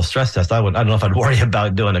a normal stress test, I don't know if I'd worry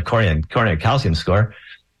about doing a coronary calcium score.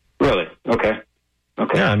 Really? Okay.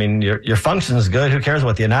 Yeah, I mean your function is good. Who cares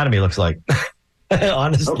what the anatomy looks like?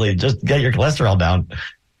 Honestly, just get your cholesterol down.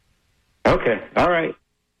 Okay. All right.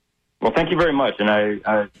 Well, thank you very much, and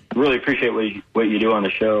I really appreciate what you do on the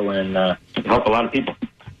show and help a lot of people.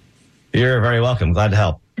 You're very welcome. Glad to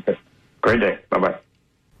help. Okay. Great day. Bye-bye.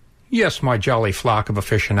 Yes, my jolly flock of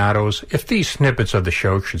aficionados, if these snippets of the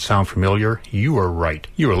show should sound familiar, you are right.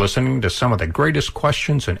 You are listening to some of the greatest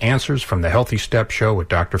questions and answers from the Healthy Step Show with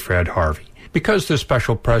Dr. Fred Harvey. Because this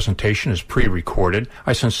special presentation is pre-recorded,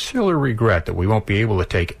 I sincerely regret that we won't be able to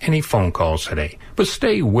take any phone calls today. But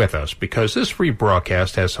stay with us, because this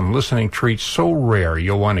rebroadcast has some listening treats so rare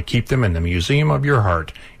you'll want to keep them in the museum of your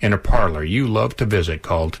heart in a parlor you love to visit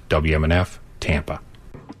called WMNF Tampa.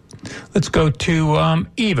 Let's go to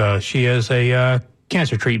Eva. She has a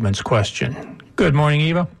cancer treatments question. Good morning,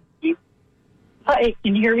 Eva. Hi,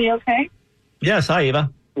 can you hear me okay? Yes, hi,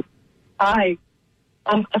 Eva. Hi.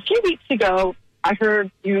 A few weeks ago, I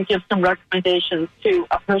heard you give some recommendations to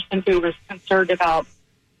a person who was concerned about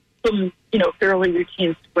some, fairly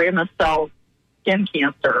routine squamous cell skin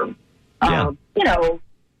cancer.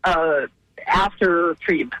 After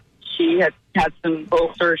treatment, she had some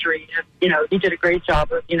full surgery, and you did a great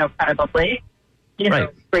job of kind of a late,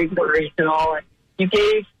 brain worries and all. And you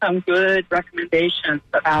gave some good recommendations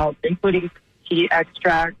about including tea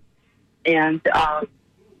extract and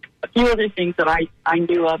a few other things that I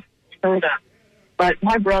knew of, heard of. But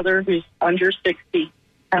my brother, who's under 60,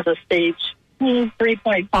 has a stage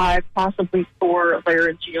 3.5, possibly 4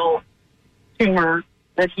 laryngeal tumor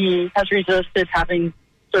that he has resisted having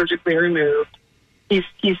surgically removed.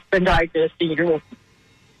 He's been diagnosed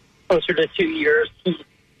closer to 2 years. He's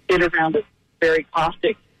been around a very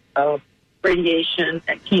caustic radiation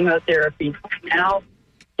and chemotherapy. Now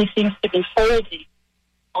he seems to be holding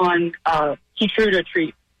on Keytruda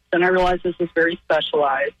treatment. And I realize this is very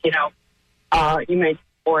specialized. You may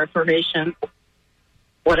more information,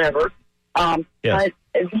 whatever. Yes. But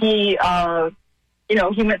he,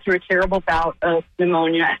 he went through a terrible bout of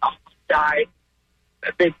pneumonia and almost died.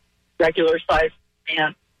 A big, regular-sized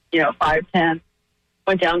man, 5'10",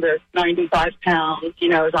 went down to 95 pounds.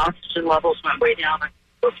 His oxygen levels went way down. I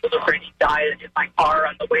was afraid he died in my car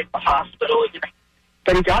on the way to the hospital.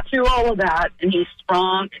 But he got through all of that, and he's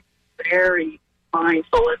strong and very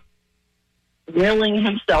mindful and willing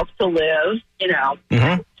himself to live,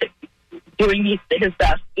 doing his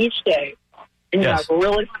best each day. And I've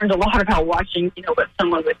really learned a lot about watching, what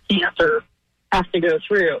someone with cancer has to go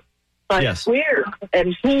through. But where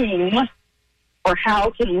and whom or how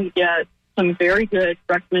can we get some very good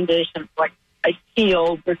recommendations, like I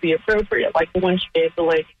feel would be appropriate, like the one she gave the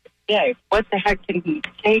lady today? What the heck can he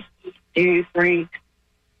take, do, drink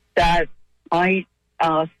that might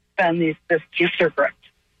spend this cancer grip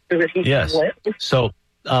so that he can live? So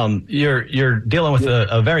you're dealing with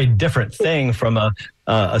a very different thing from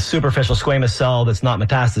a superficial squamous cell that's not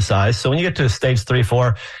metastasized. So when you get to stage 3,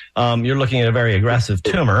 4, you're looking at a very aggressive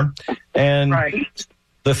tumor. And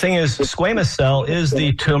the thing is, squamous cell is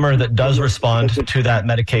the tumor that does respond to that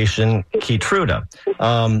medication, Keytruda.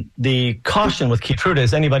 The caution with Keytruda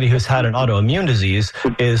is anybody who's had an autoimmune disease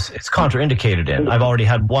it's contraindicated in. I've already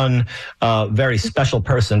had one very special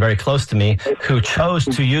person very close to me who chose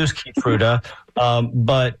to use Keytruda,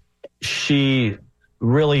 but she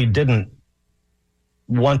really didn't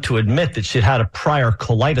want to admit that she'd had a prior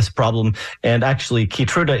colitis problem, and actually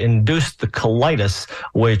Keytruda induced the colitis,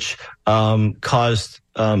 which caused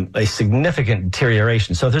a significant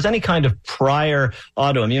deterioration. So if there's any kind of prior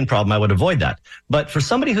autoimmune problem, I would avoid that. But for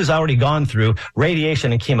somebody who's already gone through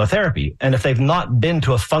radiation and chemotherapy, and if they've not been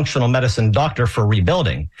to a functional medicine doctor for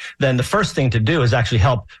rebuilding, then the first thing to do is actually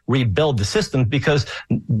help rebuild the system, because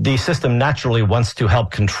the system naturally wants to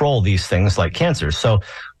help control these things like cancer. So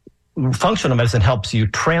functional medicine helps you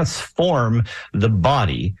transform the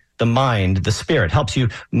body, the mind, the spirit, helps you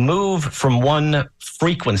move from one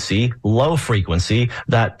frequency, low frequency,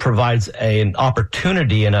 that provides an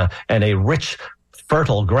opportunity and a rich,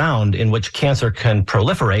 fertile ground in which cancer can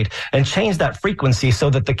proliferate, and change that frequency so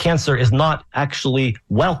that the cancer is not actually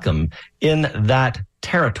welcome in that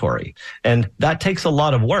territory. And that takes a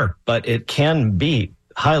lot of work, but it can be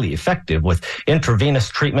highly effective with intravenous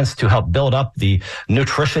treatments to help build up the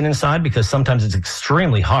nutrition inside, because sometimes it's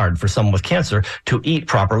extremely hard for someone with cancer to eat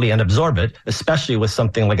properly and absorb it, especially with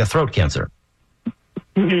something like a throat cancer.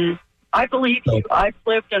 Mm-hmm. I believe you. I've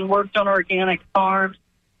lived and worked on organic farms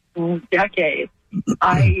for decades.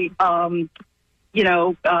 I,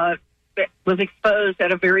 was exposed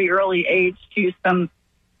at a very early age to some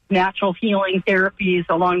natural healing therapies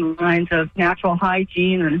along the lines of natural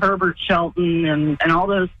hygiene and Herbert Shelton and all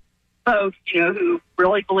those folks, who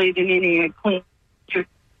really believed in eating a clean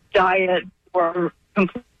diet or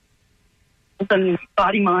complete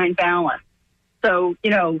body-mind balance. So,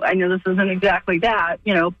 I know this isn't exactly that,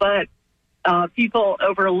 but people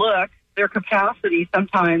overlook their capacity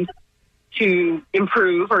sometimes to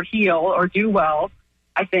improve or heal or do well.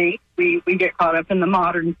 I think we get caught up in the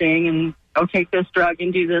modern thing and, take this drug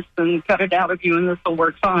and do this and cut it out of you and this will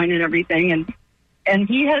work fine and everything. And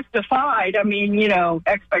he has defied,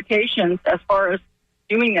 expectations as far as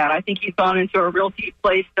doing that. I think he's gone into a real deep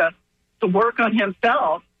place to work on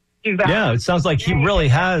himself. Yeah, it sounds like he really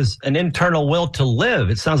has an internal will to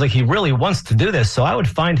live. It sounds like he really wants to do this. So I would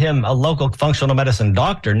find him a local functional medicine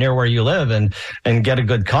doctor near where you live and get a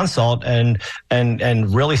good consult and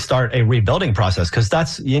really start a rebuilding process,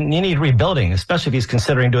 because you need rebuilding, especially if he's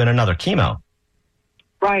considering doing another chemo.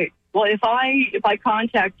 Right. Well, if I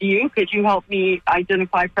contact you, could you help me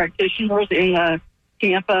identify practitioners in the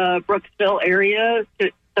Tampa, Brooksville area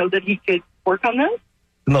so that he could work on this?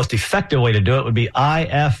 The most effective way to do it would be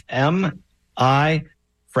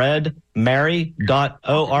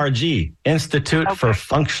ifmifredmary.org. Institute for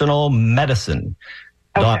Functional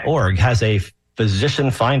Medicine.org has a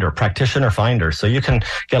physician finder, practitioner finder. So you can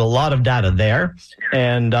get a lot of data there.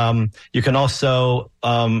 And you can also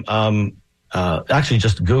actually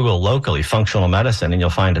just Google locally functional medicine and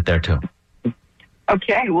you'll find it there too.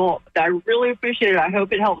 Okay. Well, I really appreciate it. I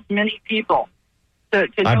hope it helps many people. To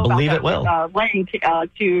know I believe about that, it will. Link,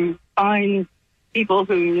 to find people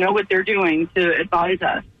who know what they're doing to advise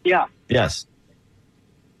us. Yeah. Yes.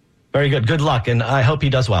 Very good. Good luck, and I hope he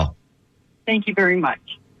does well. Thank you very much.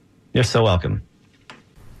 You're so welcome.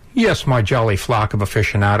 Yes, my jolly flock of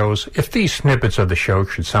aficionados, if these snippets of the show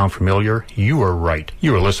should sound familiar, you are right.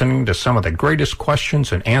 You are listening to some of the greatest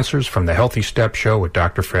questions and answers from the Healthy Step Show with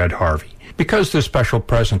Dr. Fred Harvey. Because this special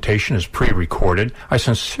presentation is pre-recorded, I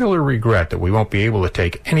sincerely regret that we won't be able to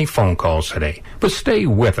take any phone calls today. But stay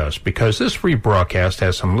with us, because this rebroadcast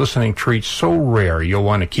has some listening treats so rare you'll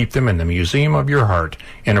want to keep them in the museum of your heart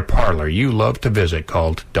in a parlor you love to visit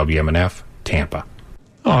called WMNF Tampa.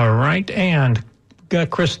 All right, and got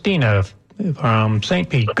Christina from St.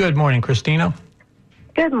 Pete. Good morning, Christina.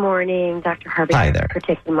 Good morning, Dr. Harvey. Hi there. For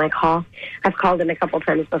taking my call. I've called in a couple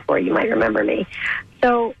times before. You might remember me.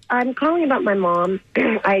 So I'm calling about my mom.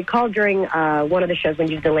 I called during one of the shows when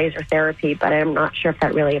you did the laser therapy, but I'm not sure if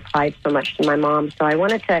that really applied so much to my mom. So I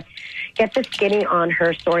wanted to get the skinny on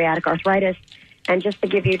her psoriatic arthritis. And just to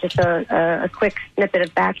give you just a quick snippet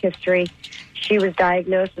of back history, she was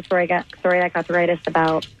diagnosed with psoriatic arthritis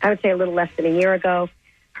about, I would say, a little less than a year ago.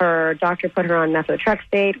 Her doctor put her on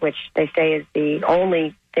methotrexate, which they say is the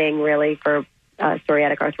only thing really for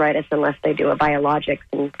psoriatic arthritis unless they do a biologic.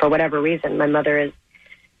 And for whatever reason, my mother is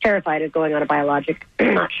terrified of going on a biologic.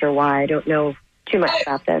 I'm not sure why. I don't know too much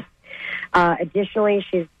about this. Additionally,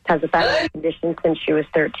 she has a thyroid condition since she was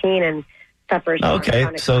 13 and suffers.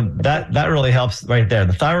 Okay, so that really helps right there.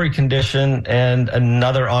 The thyroid condition and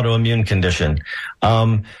another autoimmune condition.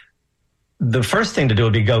 The first thing to do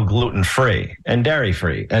would be go gluten-free and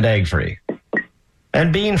dairy-free and egg-free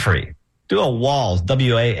and bean-free. Do a Wahls,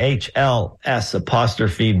 WAHLS'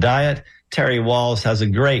 diet. Terry Wahls has a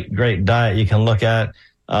great diet you can look at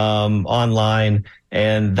online.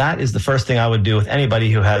 And that is the first thing I would do with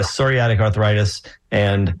anybody who has psoriatic arthritis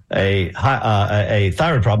and a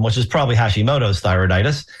thyroid problem, which is probably Hashimoto's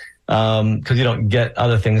thyroiditis, because you don't get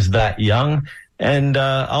other things that young. And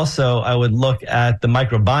also, I would look at the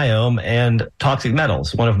microbiome and toxic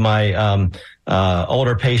metals. One of my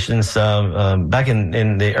older patients back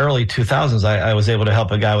in the early 2000s, I was able to help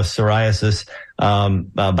a guy with psoriasis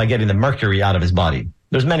by getting the mercury out of his body.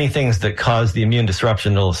 There's many things that cause the immune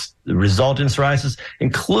disruption that will result in psoriasis,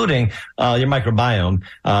 including your microbiome.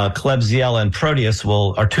 Klebsiella and Proteus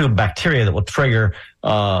are two bacteria that will trigger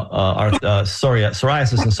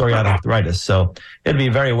psoriasis and psoriatic arthritis. So it'd be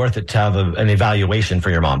very worth it to have an evaluation for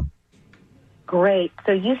your mom. Great.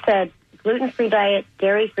 So you said gluten-free diet,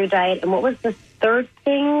 dairy-free diet, and what was the third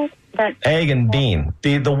thing? Egg and bean,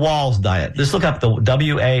 the Wahls diet. Just look up the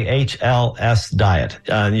WAHLS diet,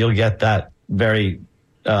 and you'll get that very.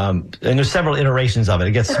 And there's several iterations of it.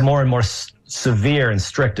 It gets more and more severe and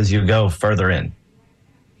strict as you go further in.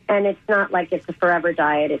 And it's not like it's a forever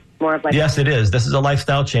diet. It's more of like... Yes, it is. This is a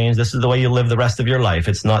lifestyle change. This is the way you live the rest of your life.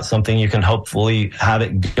 It's not something you can hopefully have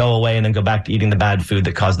it go away and then go back to eating the bad food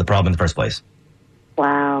that caused the problem in the first place.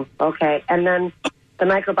 Wow. Okay. And then the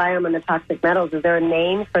microbiome and the toxic metals, is there a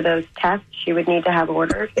name for those tests you would need to have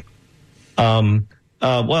ordered?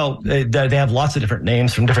 Well, they have lots of different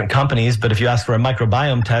names from different companies, but if you ask for a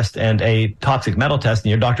microbiome test and a toxic metal test and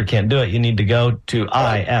your doctor can't do it, you need to go to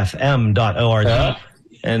ifm.org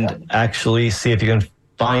and actually see if you can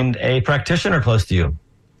find a practitioner close to you.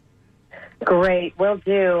 Great, will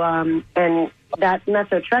do. And that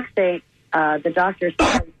methotrexate, the doctor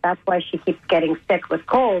says that's why she keeps getting sick with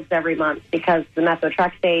colds every month, because the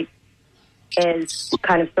methotrexate is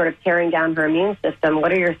kind of sort of tearing down her immune system.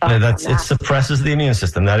 What are your thoughts on that? It suppresses the immune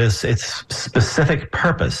system. That is its specific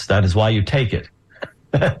purpose. That is why you take it.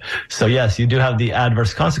 So yes, you do have the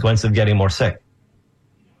adverse consequence of getting more sick.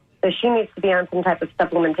 So she needs to be on some type of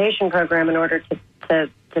supplementation program in order to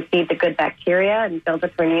feed the good bacteria and build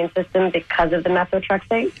up her immune system because of the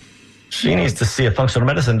methotrexate? She needs to see a functional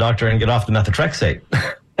medicine doctor and get off the methotrexate.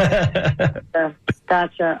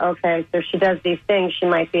 Gotcha. Okay. So if she does these things, she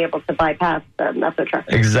might be able to bypass the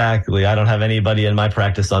methotrexate. Exactly. I don't have anybody in my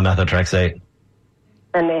practice on methotrexate.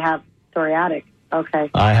 And they have psoriatic.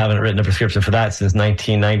 Okay. I haven't written a prescription for that since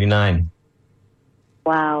 1999.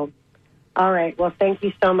 Wow. All right. Well, thank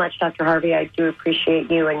you so much, Dr. Harvey. I do appreciate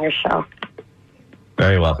you and your show.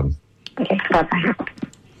 Very welcome. Okay. Bye-bye.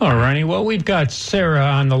 All righty. Well, we've got Sarah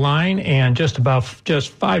on the line and just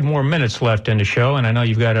 5 more minutes left in the show. And I know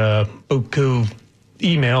you've got a beaucoup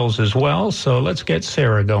emails as well. So let's get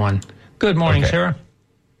Sarah going. Good morning, Sarah.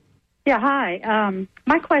 Yeah, hi.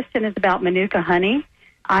 My question is about Manuka honey.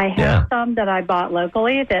 I have some that I bought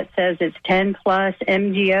locally that says it's 10 plus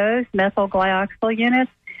MGOs, methyl glyoxyl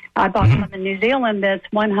units. I bought some in New Zealand that's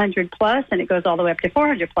 100 plus, and it goes all the way up to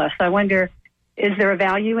 400 plus. So I wonder, is there a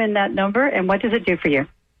value in that number, and what does it do for you?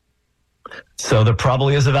 So there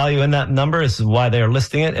probably is a value in that number. This is why they are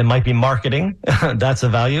listing it. It might be marketing. That's a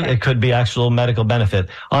value. It could be actual medical benefit.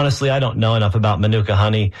 Honestly, I don't know enough about Manuka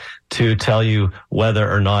honey to tell you whether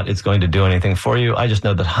or not it's going to do anything for you. I just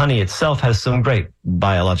know that honey itself has some great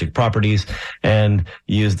biologic properties, and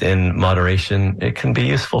used in moderation, it can be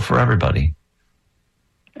useful for everybody.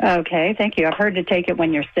 Okay, thank you. I've heard to take it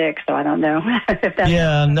when you're sick, so I don't know if that's...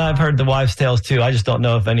 Yeah, no, I've heard the wives' tales too. I just don't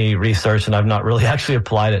know of any research, and I've not really actually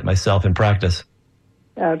applied it myself in practice.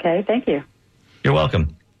 Okay, thank you. You're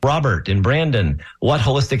welcome. Robert in Brandon, what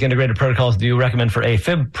holistic integrated protocols do you recommend for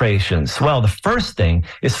AFib patients? Well, the first thing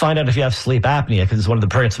is find out if you have sleep apnea, because it's one of the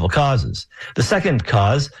principal causes. The second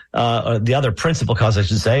cause, or the other principal cause, I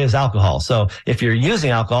should say, is alcohol. So if you're using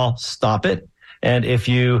alcohol, stop it. And if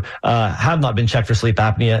you have not been checked for sleep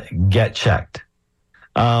apnea, get checked.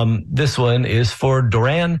 This one is for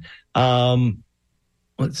Duran.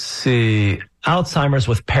 Let's see. Alzheimer's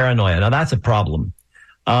with paranoia. Now, that's a problem.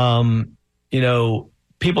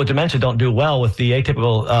 People with dementia don't do well with the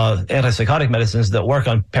atypical antipsychotic medicines that work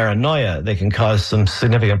on paranoia. They can cause some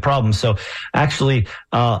significant problems. So actually,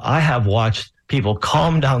 I have watched people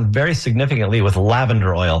calm down very significantly with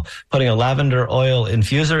lavender oil, putting a lavender oil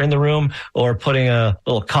infuser in the room, or putting a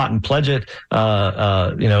little cotton pledget,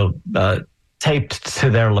 taped to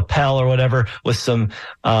their lapel or whatever with some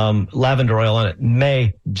lavender oil on it,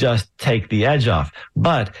 may just take the edge off.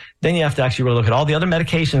 But then you have to actually really look at all the other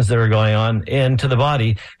medications that are going on into the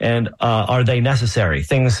body, and are they necessary?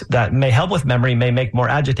 Things that may help with memory may make more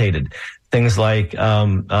agitated. Things like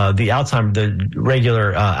the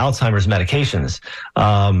regular Alzheimer's medications,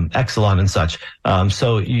 Exelon and such.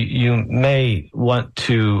 So you may want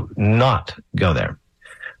to not go there.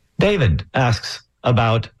 David asks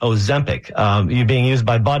about Ozempic, you being used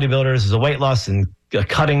by bodybuilders as a weight loss and a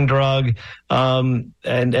cutting drug. And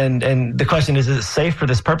the question is it safe for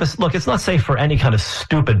this purpose? Look, it's not safe for any kind of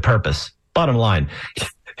stupid purpose. Bottom line,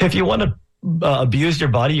 if you want to abuse your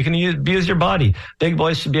body, you can abuse your body. Big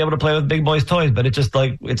boys should be able to play with big boys' toys, but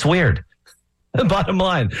it's weird. Bottom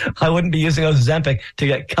line, I wouldn't be using Ozempic to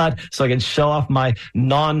get cut so I can show off my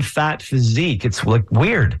non-fat physique. It's like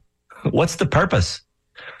weird. What's the purpose?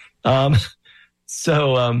 A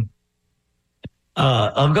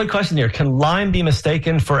good question here. Can Lyme be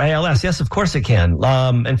mistaken for ALS? Yes, of course it can.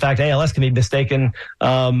 In fact, ALS can be mistaken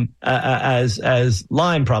as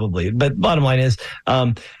Lyme probably. But bottom line is,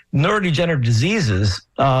 neurodegenerative diseases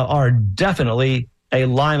are definitely a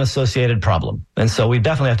Lyme-associated problem. And so we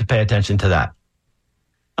definitely have to pay attention to that.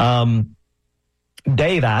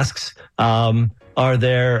 Dave asks, are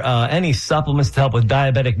there any supplements to help with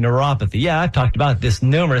diabetic neuropathy? Yeah, I've talked about this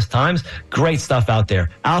numerous times. Great stuff out there.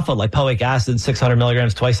 Alpha lipoic acid, 600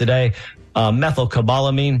 milligrams twice a day.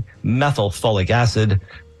 methylcobalamin, methylfolic acid,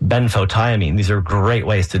 benfotiamine. These are great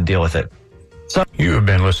ways to deal with it. So you have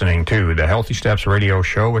been listening to the Healthy Steps Radio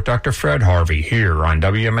Show with Dr. Fred Harvey here on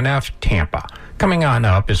WMNF Tampa. Coming on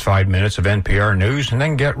up is 5 minutes of NPR News, and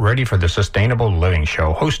then get ready for the Sustainable Living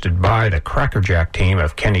Show, hosted by the Crackerjack team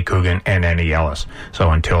of Kenny Coogan and Annie Ellis.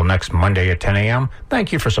 So until next Monday at 10 a.m.,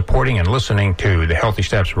 thank you for supporting and listening to the Healthy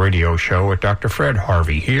Steps Radio Show with Dr. Fred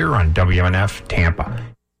Harvey here on WMNF Tampa.